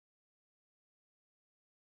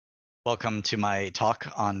Welcome to my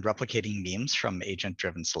talk on replicating memes from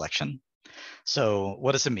agent-driven selection. So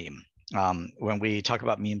what is a meme? When we talk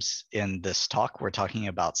about memes in this talk, we're talking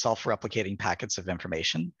about self-replicating packets of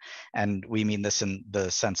information. And we mean this in the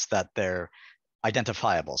sense that they're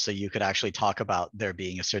identifiable. So you could actually talk about there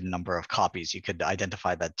being a certain number of copies. You could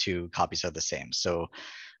identify that two copies are the same. So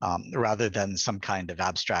rather than some kind of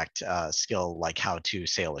abstract skill like how to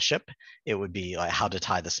sail a ship, it would be like how to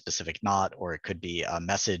tie the specific knot, or it could be a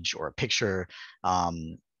message or a picture,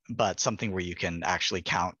 but something where you can actually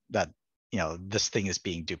count that this thing is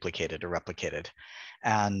being duplicated or replicated.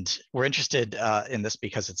 And we're interested in this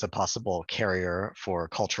because it's a possible carrier for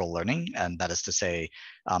cultural learning, and that is to say,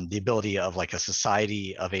 the ability of like a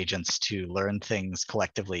society of agents to learn things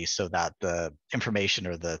collectively so that the information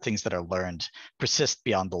or the things that are learned persist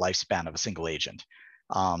beyond the lifespan of a single agent.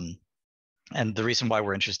 And the reason why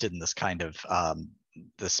we're interested in this kind of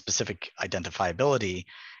the specific identifiability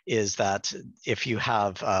is that if you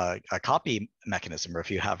have a copy mechanism, or if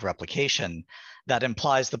you have replication, that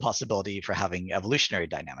implies the possibility for having evolutionary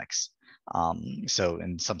dynamics. So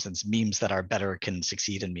in some sense, memes that are better can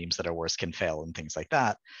succeed and memes that are worse can fail and things like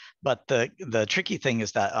that. But the tricky thing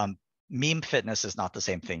is that meme fitness is not the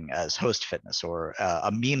same thing as host fitness, or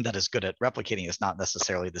a meme that is good at replicating is not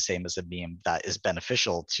necessarily the same as a meme that is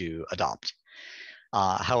beneficial to adopt.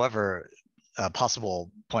 However, a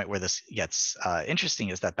possible point where this gets interesting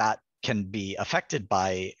is that that can be affected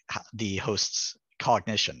by the host's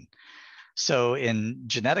cognition. So in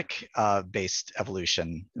genetic based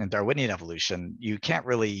evolution, in Darwinian evolution, you can't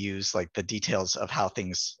really use like the details of how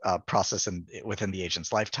things process within the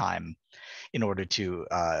agent's lifetime in order to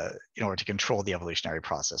control the evolutionary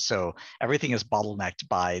process. So everything is bottlenecked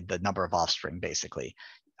by the number of offspring, basically.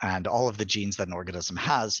 And all of the genes that an organism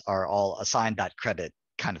has are all assigned that credit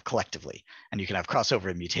kind of collectively. And you can have crossover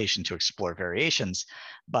and mutation to explore variations,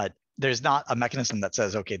 but there's not a mechanism that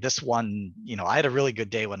says, okay, this one, I had a really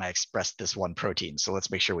good day when I expressed this one protein, so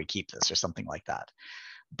let's make sure we keep this, or something like that.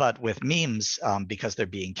 But with memes, because they're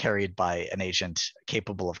being carried by an agent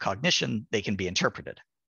capable of cognition, they can be interpreted.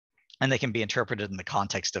 And they can be interpreted in the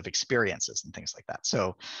context of experiences and things like that.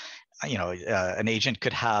 So an agent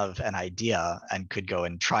could have an idea and could go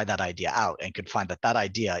and try that idea out and could find that that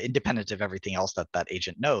idea, independent of everything else that that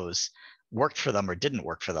agent knows, worked for them or didn't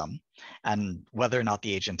work for them. And whether or not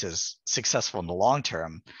the agent is successful in the long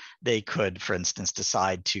term, they could, for instance,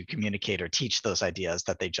 decide to communicate or teach those ideas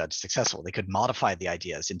that they judge successful. They could modify the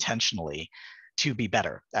ideas intentionally to be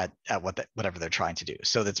better at whatever they're trying to do.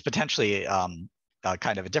 So that's potentially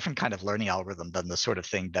kind of a different kind of learning algorithm than the sort of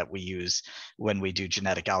thing that we use when we do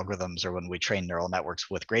genetic algorithms or when we train neural networks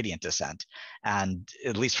with gradient descent. And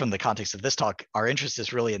at least from the context of this talk, our interest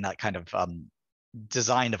is really in that kind of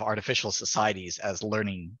design of artificial societies as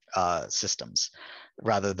learning systems,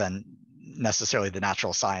 rather than necessarily the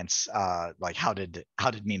natural science, like how did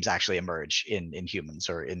memes actually emerge in humans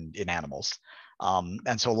or in animals.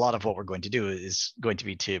 And so a lot of what we're going to do is going to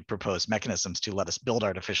be to propose mechanisms to let us build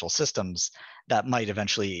artificial systems that might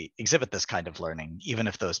eventually exhibit this kind of learning, even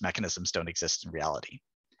if those mechanisms don't exist in reality.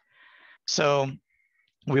 So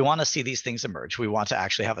we want to see these things emerge. We want to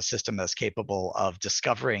actually have a system that's capable of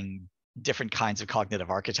discovering different kinds of cognitive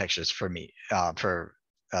architectures for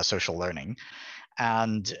social learning.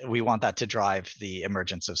 And we want that to drive the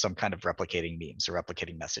emergence of some kind of replicating memes or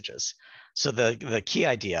replicating messages. So the key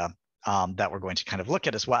idea that we're going to kind of look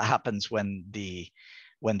at is what happens when the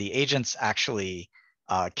agents actually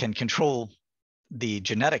can control the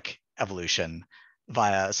genetic evolution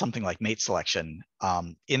via something like mate selection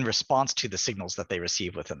in response to the signals that they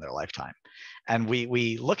receive within their lifetime. And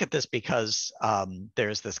we look at this because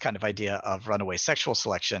there's this kind of idea of runaway sexual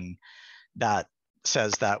selection that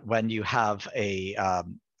says that when you have a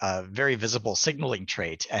very visible signaling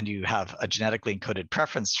trait and you have a genetically encoded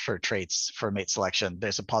preference for traits for mate selection,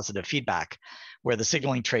 there's a positive feedback where the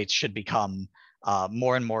signaling traits should become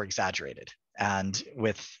more and more exaggerated. And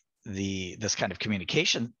with this kind of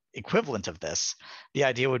communication equivalent of this, the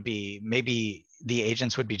idea would be maybe the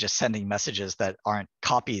agents would be just sending messages that aren't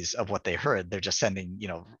copies of what they heard. They're just sending,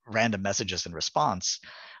 random messages in response.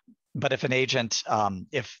 But if an agent,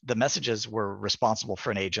 if the messages were responsible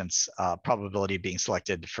for an agent's probability of being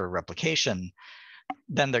selected for replication,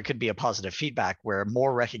 then there could be a positive feedback where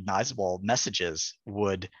more recognizable messages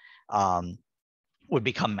would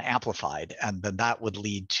become amplified, and then that would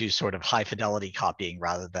lead to sort of high fidelity copying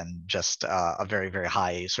rather than just a very, very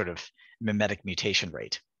high sort of mimetic mutation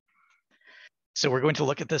rate. So we're going to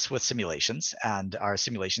look at this with simulations, and our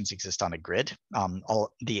simulations exist on a grid.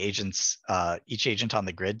 All the agents, each agent on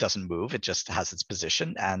the grid doesn't move; it just has its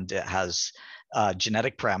position, and it has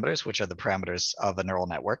genetic parameters, which are the parameters of a neural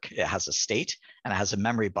network. It has a state, and it has a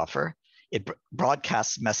memory buffer. It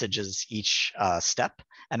broadcasts messages each step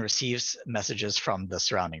and receives messages from the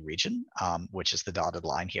surrounding region, which is the dotted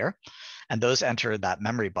line here, and those enter that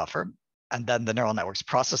memory buffer. And then the neural networks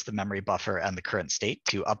process the memory buffer and the current state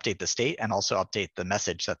to update the state and also update the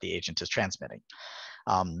message that the agent is transmitting.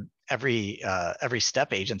 Every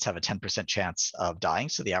step, agents have a 10% chance of dying,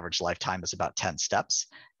 so the average lifetime is about 10 steps.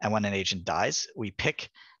 And when an agent dies, we pick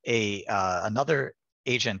another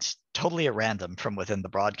agent totally at random from within the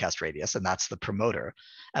broadcast radius, and that's the promoter.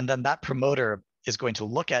 And then that promoter is going to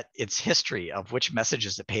look at its history of which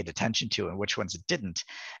messages it paid attention to and which ones it didn't,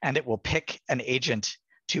 and it will pick an agent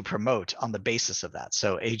to promote on the basis of that.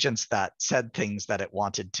 So agents that said things that it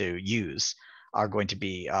wanted to use are going to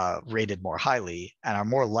be rated more highly and are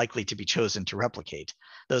more likely to be chosen to replicate.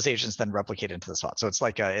 Those agents then replicate into the spot. So it's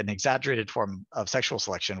like an exaggerated form of sexual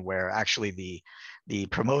selection where actually the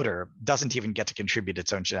promoter doesn't even get to contribute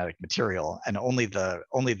its own genetic material, and only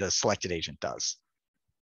the selected agent does.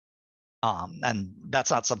 And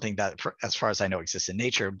that's not something that, as far as I know, exists in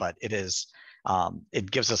nature, but it is.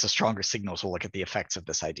 It gives us a stronger signal to look at the effects of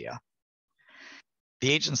this idea.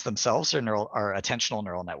 The agents themselves are attentional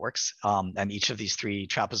neural networks, and each of these three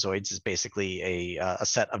trapezoids is basically a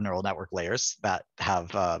set of neural network layers that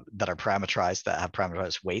have that are parameterized, that have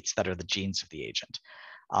parameterized weights that are the genes of the agent.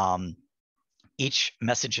 Each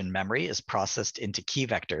message in memory is processed into key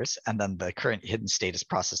vectors, and then the current hidden state is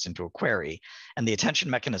processed into a query. And the attention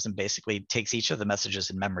mechanism basically takes each of the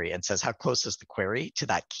messages in memory and says how close is the query to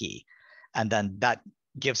that key, and then that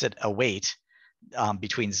gives it a weight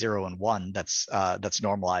between 0 and 1 that's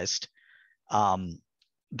normalized,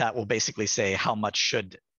 that will basically say how much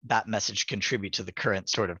should that message contribute to the current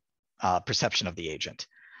sort of perception of the agent.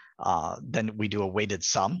 Then we do a weighted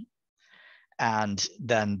sum, and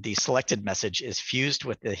then the selected message is fused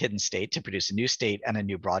with the hidden state to produce a new state and a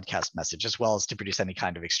new broadcast message, as well as to produce any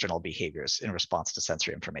kind of external behaviors in response to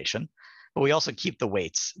sensory information. But we also keep the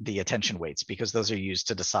weights, the attention weights, because those are used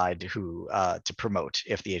to decide who to promote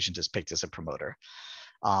if the agent is picked as a promoter.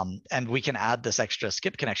 And we can add this extra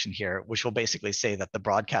skip connection here, which will basically say that the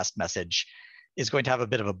broadcast message is going to have a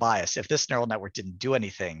bit of a bias. If this neural network didn't do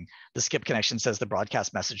anything, the skip connection says the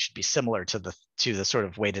broadcast message should be similar to the sort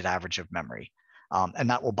of weighted average of memory. And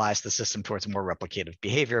that will bias the system towards more replicative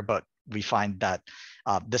behavior, but we find that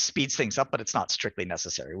this speeds things up, but it's not strictly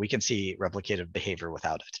necessary. We can see replicative behavior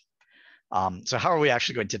without it. So how are we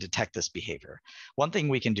actually going to detect this behavior? One thing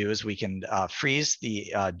we can do is we can freeze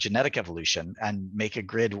the genetic evolution and make a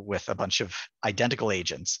grid with a bunch of identical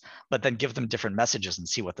agents, but then give them different messages and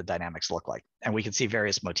see what the dynamics look like. And we can see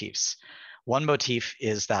various motifs. One motif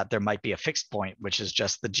is that there might be a fixed point, which is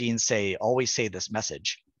just the genes always say this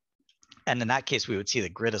message. And in that case, we would see the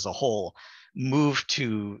grid as a whole move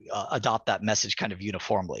to adopt that message kind of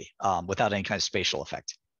uniformly without any kind of spatial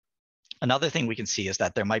effect. Another thing we can see is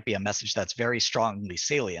that there might be a message that's very strongly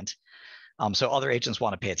salient. So other agents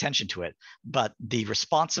want to pay attention to it, but the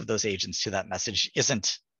response of those agents to that message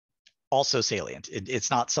isn't also salient.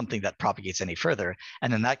 It's not something that propagates any further.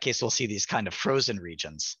 And in that case, we'll see these kind of frozen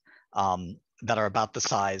regions that are about the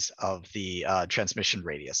size of the transmission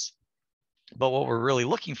radius. But what we're really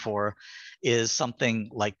looking for is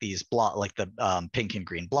something like these like the pink and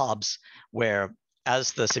green blobs, where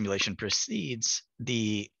as the simulation proceeds,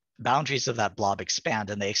 the boundaries of that blob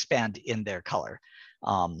expand, and they expand in their color.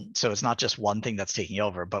 So it's not just one thing that's taking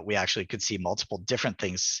over, but we actually could see multiple different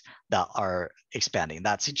things that are expanding.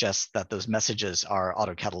 That suggests that those messages are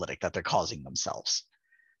autocatalytic, that they're causing themselves.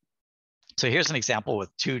 So here's an example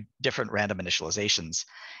with two different random initializations.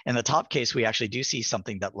 In the top case, we actually do see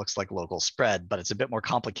something that looks like local spread, but it's a bit more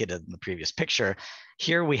complicated than the previous picture.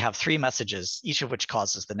 Here we have three messages, each of which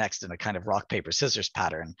causes the next in a kind of rock, paper, scissors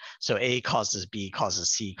pattern. So A causes B, causes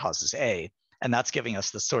C, causes A. And that's giving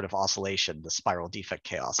us this sort of oscillation, the spiral defect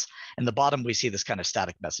chaos. In the bottom, we see this kind of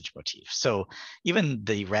static message motif. So even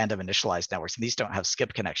the random initialized networks, and these don't have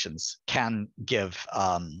skip connections, can give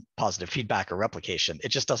positive feedback or replication. It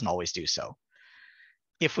just doesn't always do so.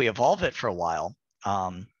 If we evolve it for a while,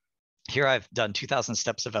 here I've done 2,000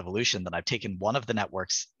 steps of evolution. Then I've taken one of the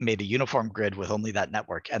networks, made a uniform grid with only that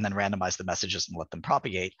network, and then randomized the messages and let them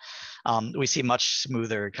propagate. We see much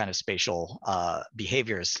smoother kind of spatial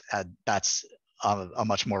behaviors. That's a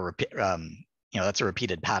much more, that's a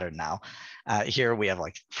repeated pattern now. Here we have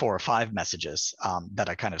like 4 or 5 messages that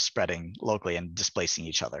are kind of spreading locally and displacing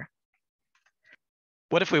each other.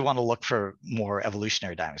 what if we want to look for more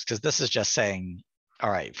evolutionary dynamics? Because this is just saying,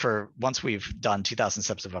 all right, for once we've done 2000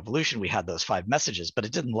 steps of evolution, we had those 5 messages, but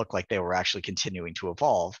it didn't look like they were actually continuing to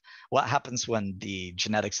evolve. What happens when the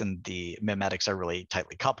genetics and the memetics are really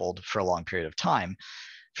tightly coupled for a long period of time?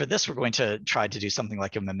 For this, we're going to try to do something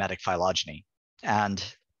like a memetic phylogeny. And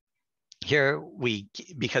here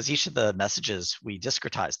because each of the messages, we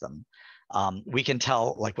discretize them, we can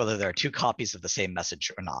tell like whether there are 2 copies of the same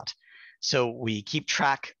message or not. So we keep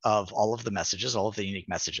track of all of the messages, all of the unique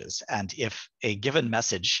messages. And if a given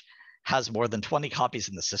message has more than 20 copies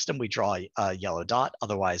in the system, we draw a yellow dot.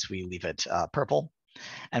 Otherwise, we leave it purple.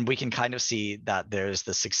 And we can kind of see that there's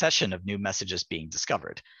the succession of new messages being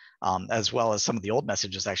discovered, as well as some of the old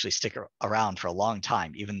messages actually stick around for a long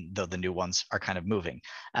time, even though the new ones are kind of moving.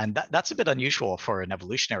 And that's a bit unusual for an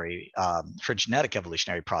evolutionary, for genetic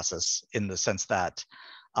evolutionary process, in the sense that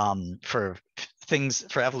for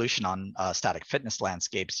evolution on static fitness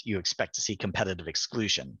landscapes, you expect to see competitive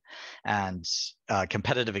exclusion. And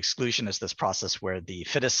competitive exclusion is this process where the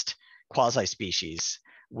fittest quasi-species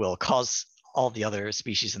will cause all the other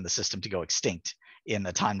species in the system to go extinct in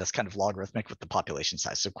a time that's kind of logarithmic with the population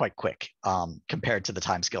size, so quite quick compared to the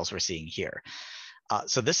timescales we're seeing here.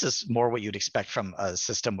 So this is more what you'd expect from a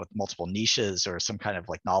system with multiple niches or some kind of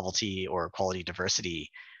like novelty or quality diversity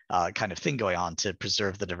kind of thing going on to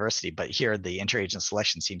preserve the diversity. But here, the interagent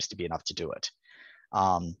selection seems to be enough to do it.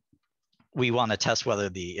 We want to test whether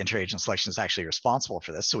the interagent selection is actually responsible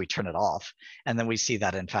for this, so we turn it off. And then we see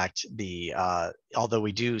that, in fact, although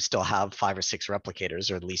we do still have 5 or 6 replicators,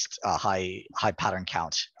 or at least high pattern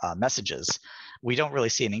count messages, we don't really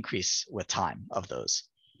see an increase with time of those.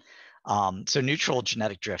 So neutral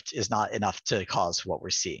genetic drift is not enough to cause what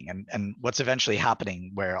we're seeing. And what's eventually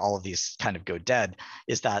happening, where all of these kind of go dead,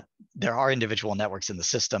 is that there are individual networks in the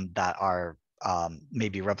system that are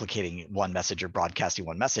maybe replicating one message or broadcasting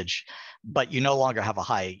one message, but you no longer have a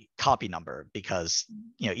high copy number, because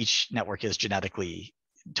each network is genetically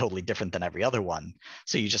totally different than every other one.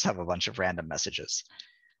 So you just have a bunch of random messages.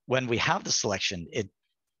 When we have the selection, it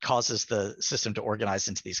causes the system to organize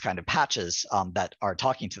into these kind of patches that are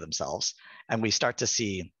talking to themselves, and we start to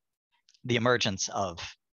see the emergence of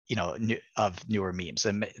newer memes.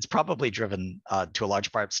 And it's probably driven to a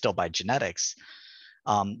large part still by genetics.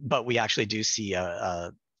 But we actually do see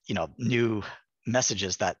new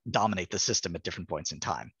messages that dominate the system at different points in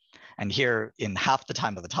time. And here, in half the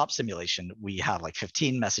time of the top simulation, we have like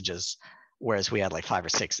 15 messages, whereas we had like 5 or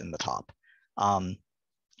 6 in the top.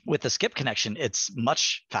 With the skip connection, it's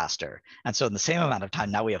much faster. And so in the same amount of time,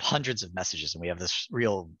 now we have hundreds of messages, and we have this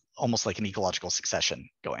real, almost like an ecological succession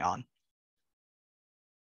going on.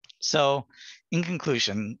 So in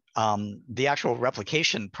conclusion, the actual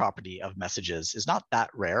replication property of messages is not that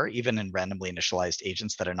rare, even in randomly initialized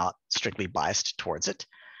agents that are not strictly biased towards it.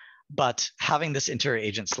 But having this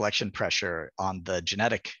interagent selection pressure on the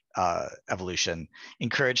genetic evolution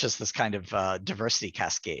encourages this kind of diversity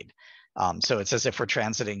cascade. So it's as if we're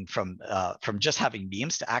transiting from just having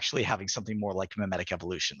memes to actually having something more like memetic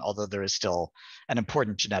evolution, although there is still an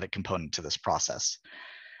important genetic component to this process.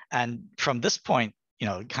 And from this point,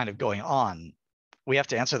 kind of going on, we have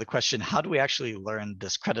to answer the question, how do we actually learn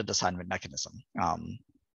this credit assignment mechanism?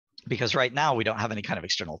 Because right now we don't have any kind of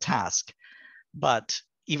external task. But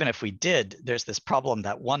even if we did, there's this problem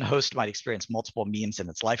that one host might experience multiple memes in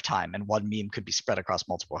its lifetime, and one meme could be spread across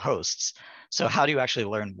multiple hosts. So how do you actually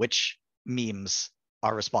learn which memes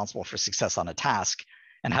are responsible for success on a task?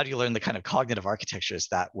 And how do you learn the kind of cognitive architectures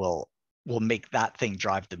that will make that thing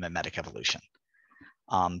drive the memetic evolution?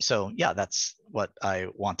 So yeah, that's what I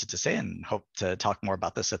wanted to say, and hope to talk more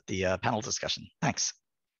about this at the panel discussion. Thanks.